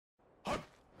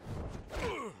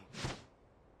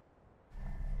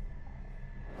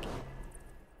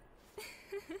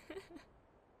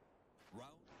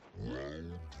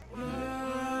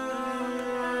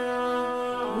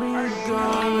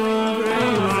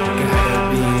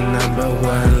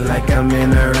one like I'm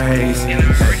in a race.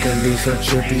 That can be so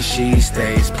trippy, she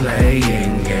stays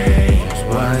playing games.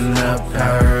 One up,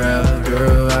 power up,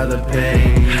 through all the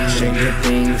pain. Stranger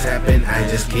things happen, I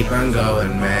just keep on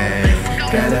going, man.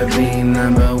 Gotta be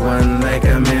number one like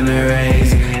I'm in a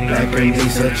race. That can be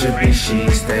so trippy, she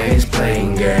stays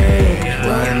playing games.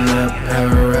 One up,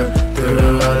 power up,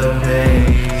 through all the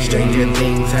pain. Stranger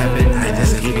things happen, I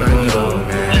just keep on going,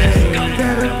 man.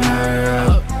 Gotta power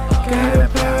up, gotta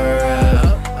power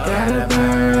up, gotta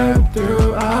power up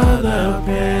through all the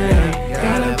pain.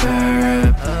 Gotta power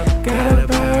up, gotta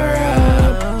power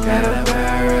up, gotta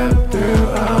power up through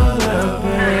all the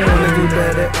pain. Wanna do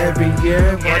better every year,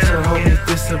 watch her homies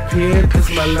disappear. Cause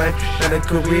my life, not a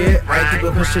career, I keep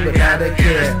it pushing without a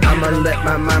care. I'ma let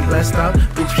my mind blast off,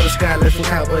 reach for the sky, let some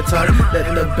cowboy talk.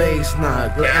 Let the bass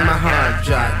knock, letting my heart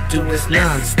drop, do this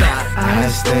non-stop. I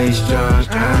stay strong,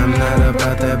 I'm not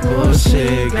about that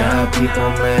bullshit. Got people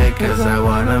mad cause I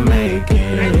wanna make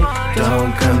it.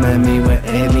 Don't come at me with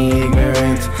any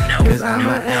ignorance, cause I'm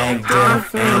an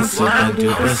active and super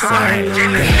duper silent.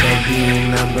 Gotta be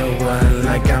number one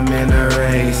like I'm in a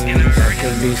race. That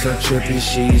could be so trippy,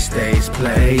 she stays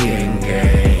playing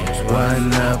games.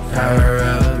 One up, power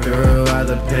up, through all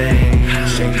the pain.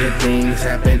 Stranger things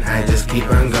happen, I just keep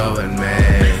on going,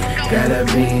 man. Gotta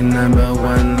be number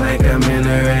one like I'm in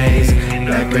a race.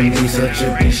 That can be so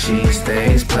trippy, she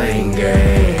stays playing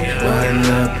games. One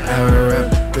up, power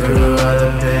up, through all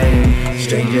the pain.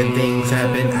 Stranger things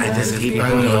happen, I just keep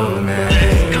on going, man.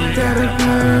 Gotta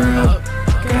power up,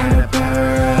 gotta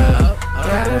power up,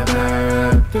 gotta power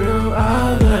up through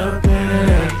all the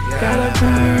pain. Gotta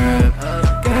power up,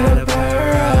 gotta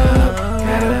power up,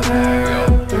 gotta power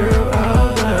up through all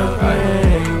the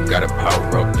pain. Gotta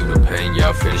power up through the pain,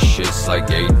 y'all feel the shits like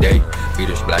every day.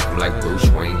 Beaters black, I'm like Bruce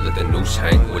Wayne. Let the noose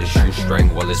hang with a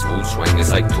shoestring while it's mood swing.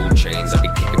 It's like 2 chains. I be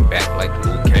kicking back like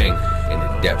Liu Kang. In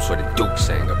the depths where the Duke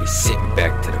sang, I be sitting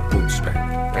back to the boots bang.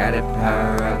 Gotta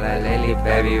power up like lately,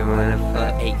 baby, wanna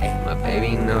fuck. Ay, my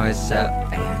baby know it's up.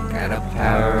 Ay, gotta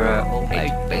power up,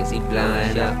 baby, fancy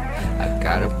blowing up. I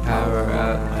gotta power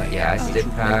up, yeah, I stay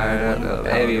powered up. Little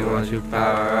baby, won't you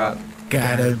power up?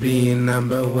 Gotta be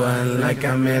number one like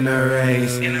I'm in a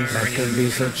race. That could be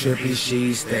so trippy,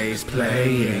 she stays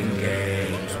playing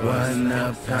games. One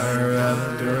up, power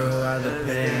up, through all the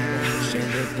pain.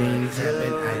 Stranger things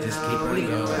happen, I just keep on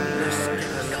going.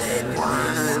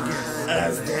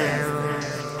 Us down,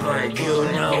 but you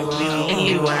know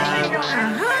we wild.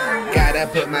 Gotta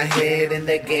put my head in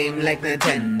the game like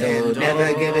Nintendo.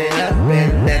 Never giving up,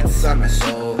 and that's on my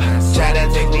soul. Try to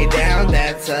take me down,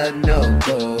 that's a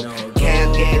no-go.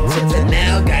 Can't get to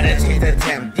now, gotta change the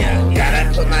tempo.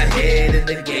 Gotta put my head in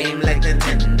the game like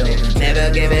Nintendo.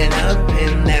 Never giving up,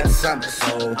 and that's on my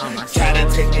soul. Try to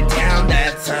take me down,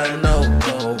 that's a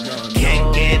no-go.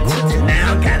 Can't get to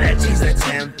now, gotta change the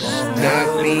tempo.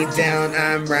 Knock me down,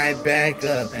 I'm right back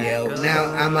up, yo. Now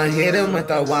I'ma hit him with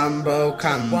a wombo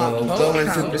combo. Going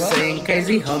Super Saiyan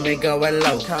crazy, homie going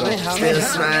loco. Still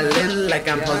smiling like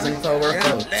I'm posing for a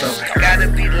photo. Gotta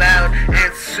be loud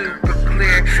and super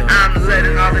clear. I'm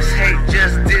letting all this hate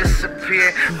just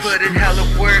disappear. Put in hella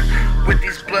work with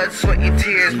these blood, sweat, and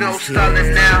tears. No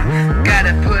stalling now,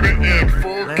 gotta put it in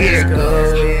full gear.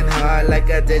 Going hard like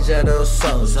a digital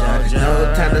soldier.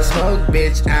 No time to smoke,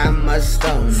 bitch, I'm a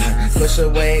stoner. Push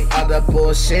away all the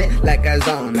bullshit like a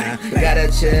zoner. Gotta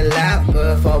chill out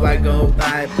before I go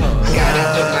bipolar. Gotta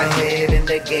put my head in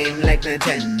the game like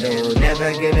Nintendo.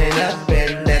 Never giving up,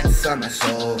 and that's on my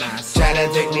soul. Try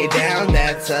to take me down,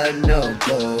 that's a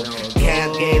no-go.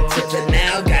 Can't get to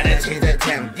now, gotta change the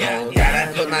tempo.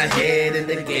 Gotta put my head in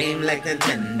the game like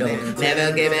Nintendo.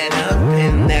 Never giving up,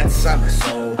 and that's on my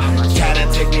soul. Try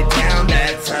to take me down,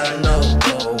 that's a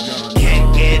no-go.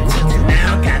 Can't get to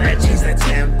now, gotta change the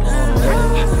tempo.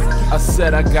 I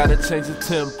said I gotta change the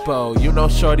tempo. You know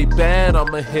shorty bad,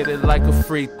 I'ma hit it like a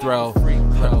free throw.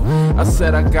 I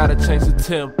said I gotta change the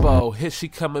tempo. Here she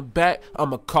coming back,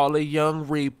 I'ma call her Young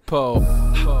Repo.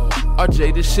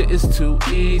 RJay, this shit is too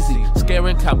easy.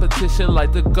 Scaring competition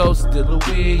like the ghost did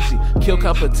Luigi. Kill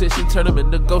competition, turn him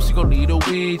into ghosts, you gon' need a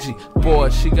Ouija. Boy,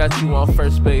 she got you on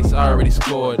first base, I already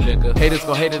scored, nigga. Haters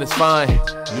gon' hate and it's fine.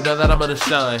 You know that I'm gonna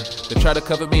shine. They try to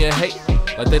cover me in hate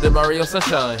like they did Mario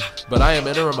Sunshine. But I am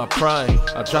entering my prime.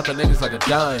 I drop the niggas like a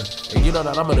dime. And you know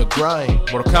that I'm gonna grind.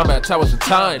 Mortal Kombat Towers in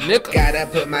time, nigga. Gotta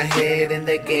put my head in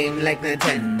the game like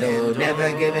Nintendo.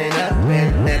 Never giving up,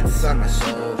 and that's on my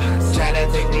soul. Try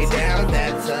to take me down,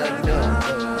 that's a no.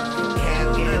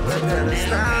 Can't get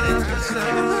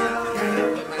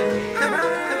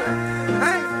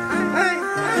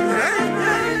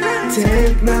to the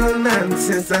Take no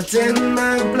nonsense, I take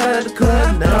my blood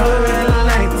clot. No red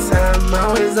lights, I'm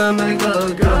always on my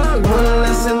go-go. Won't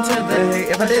listen to the hate,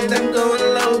 if I did I'm going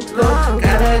loco.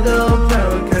 Gotta go pro,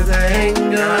 cause I ain't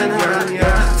going home,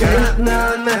 yeah. Take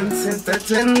no nonsense, I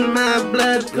take my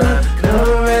blood clot.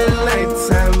 No red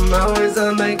lights, I'm always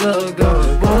on my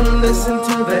go-go. Won't listen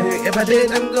to the hate, if I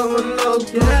did I'm going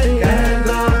loco. Gotta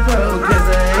go pro, cause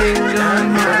I ain't going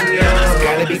home, yeah.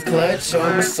 Gotta be clutch, show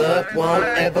what's up, won't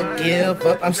ever give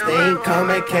up. I'm staying calm,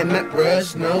 I cannot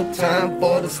rush. No time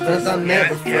for the stunts, I'll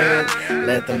never front.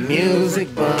 Let the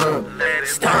music bump,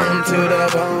 stone to the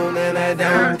bone, and I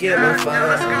don't give a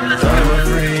fuck. Drama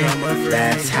free,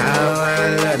 that's how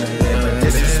I love to live. But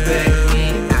disrespect me,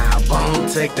 I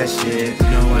won't take that shit.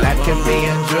 That can be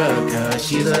a drug, cause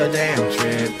she's a damn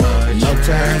trip. No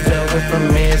time to wait for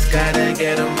me, it's gotta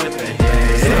get them with the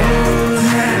head. Don't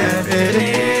have it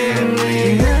in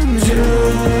me to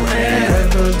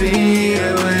ever be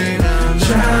away.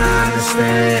 Trying to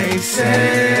stay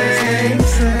sane,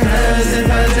 cause if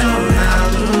I don't, I'll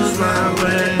lose my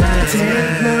way.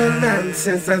 Take no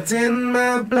nonsense, I take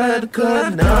my blood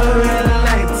clot. No red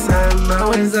lights, I'm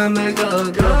always on the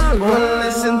go-go. Won't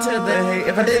listen to the hate,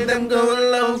 if I did I'm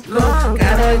going loco.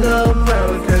 Gotta go pro,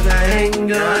 cause I ain't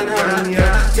going home,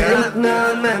 yeah. Take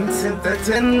no nonsense, I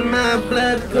take my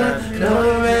blood clot.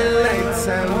 No red lights,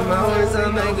 I'm always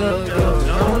on the go-go.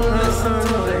 Won't listen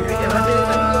to the hate, if I did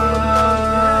I'm going loco.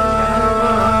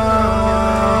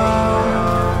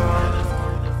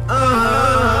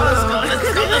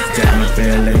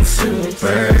 Feeling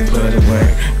super, put it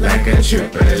work like a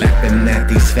trooper, laughing at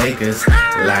these fakers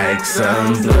like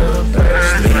some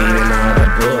bloopers, leaving all the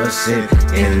bullshit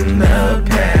in the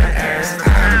past.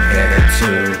 I'm headed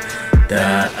to the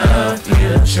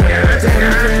future.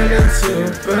 Damn, feeling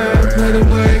super, put it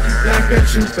work like a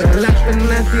trooper, laughing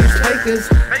at these fakers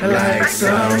like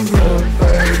some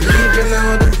bloopers, leaving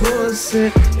all the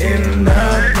bullshit in the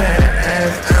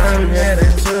past. I'm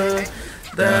headed to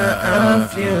the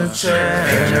future.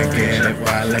 And I get it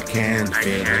while I can,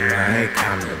 feeling like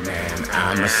I'm the man.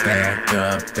 I'ma stack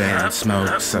up and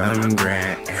smoke some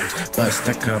grand, bust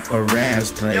a couple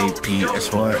raps, play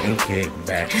PS4 and kick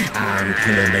back. I'm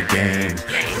killing the game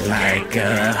like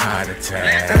a heart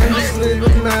attack. I'm just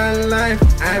living my life,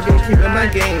 I've been keeping my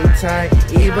game tight.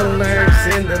 Evil lurks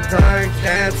in the dark,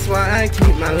 that's why I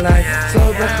keep my life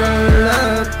sober from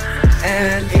love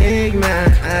and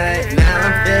ignite. Now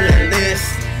I'm feeling this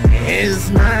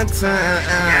is my time.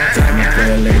 I'm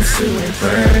feeling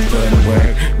super, put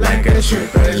work like a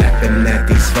trooper, laughing at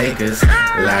these fakers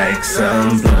like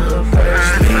some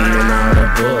bloopers, leaving all the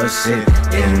bullshit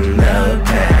in the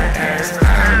past.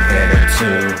 I'm headed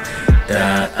to the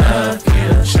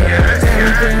future.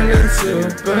 I'm feeling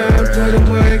super, put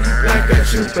work like a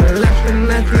trooper, laughing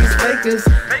at these fakers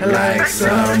like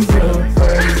some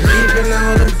bloopers, leaving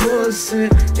all the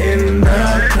bullshit in the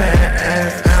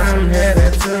past. I'm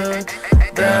headed to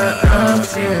the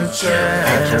future.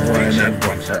 Everyone and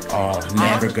one for all,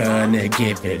 never gonna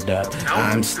give it up.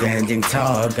 I'm standing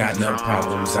tall, got no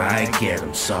problems, I get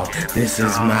them solved. This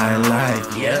is my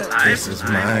life, yep, this is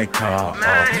my call.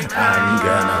 I'm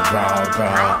gonna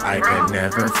raw, I could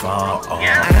never fall.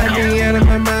 I be out of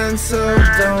my mind, so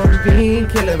don't be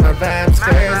killing my vibes,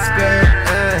 skirt.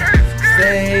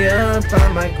 Stay up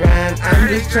on my grind, I'm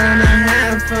just trying to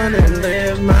have fun and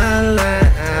live my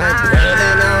life.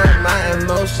 Running all my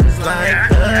emotions like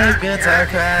a guitar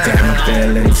cry. Damn, I'm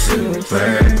feeling super,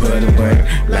 put work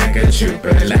like a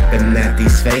trooper, laughing at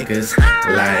these fakers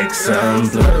like some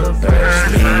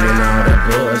bloopers, leaving all the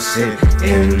bullshit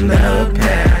in the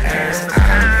past.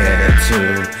 I'm headed to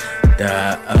the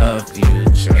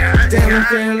future. Damn, I'm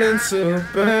feeling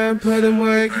super, putting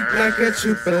work like a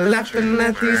trooper, laughing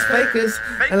at these fakers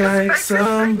like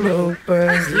some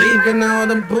bloopers, leaving all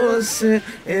the bullshit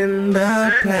in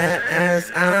the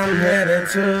past. I'm headed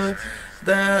to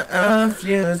the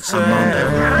future. I'm on the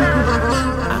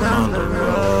road, I'm on the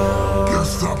road.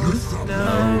 No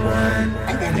one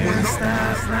can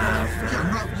stop now.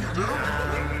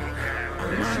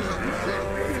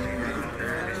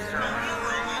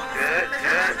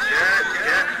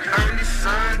 Early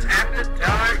suns after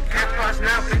dark, campfires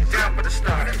now been down for the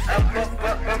start. Up,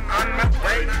 I'm on my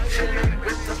way, chilling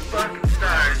with the fucking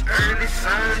stars. Early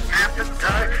suns after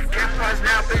dark, campfires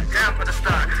now been down for the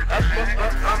start. Up,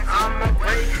 I'm on my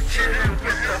way, chilling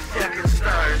with the fucking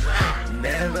stars.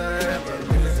 Never ever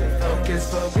losing focus.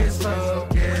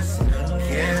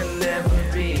 Can never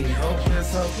be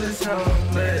hopeless.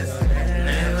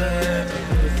 Never ever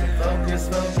losing focus.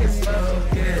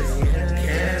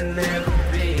 Can never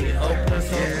be hopeless.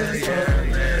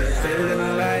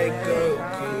 Feeling like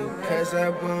Goku, cause I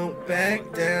won't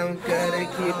back down, gotta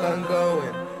keep on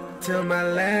going till my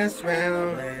last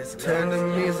round. Turn the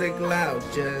music loud,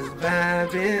 just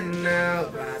vibing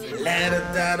out. Let a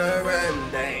daughter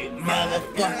run, they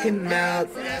motherfucking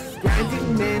mouth.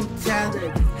 Grinding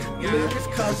mentality, lyrics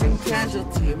causing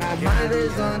casualty. My mind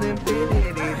is on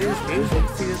infinity, this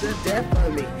music's to the death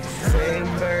of me. Same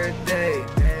birthday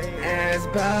as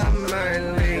Bob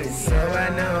Marley, so I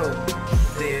know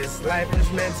this life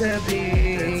is meant to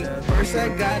be. First I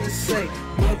gotta say,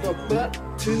 motherfuck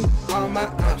to all my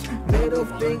ops. Middle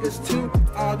fingers to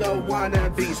all the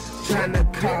wannabes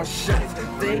tryna call shots.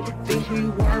 They think we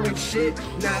weren't shit,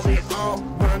 now they all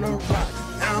wanna rock.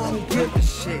 I don't give a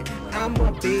shit,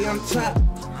 I'ma be on top.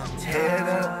 Head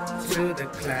up to the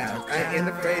clouds, I ain't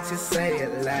afraid to say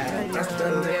it loud. Just a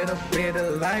little bit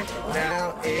of life,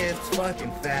 now it's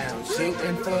fucking foul.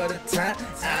 Shooting for the top,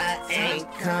 I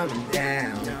ain't coming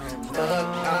down. Fuck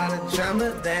all the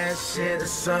drama, that shit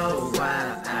is so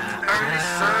wild. Early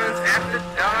suns after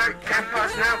dark,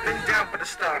 campus now been down for the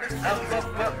start. Up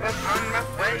on my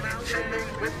way, chilling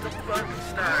with the fucking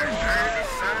stars. Early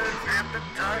suns after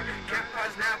dark,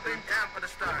 campus now been down for the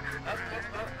start. Up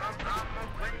on my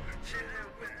way,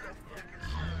 chilling with the fucking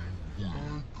stars.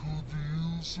 I could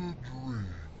use a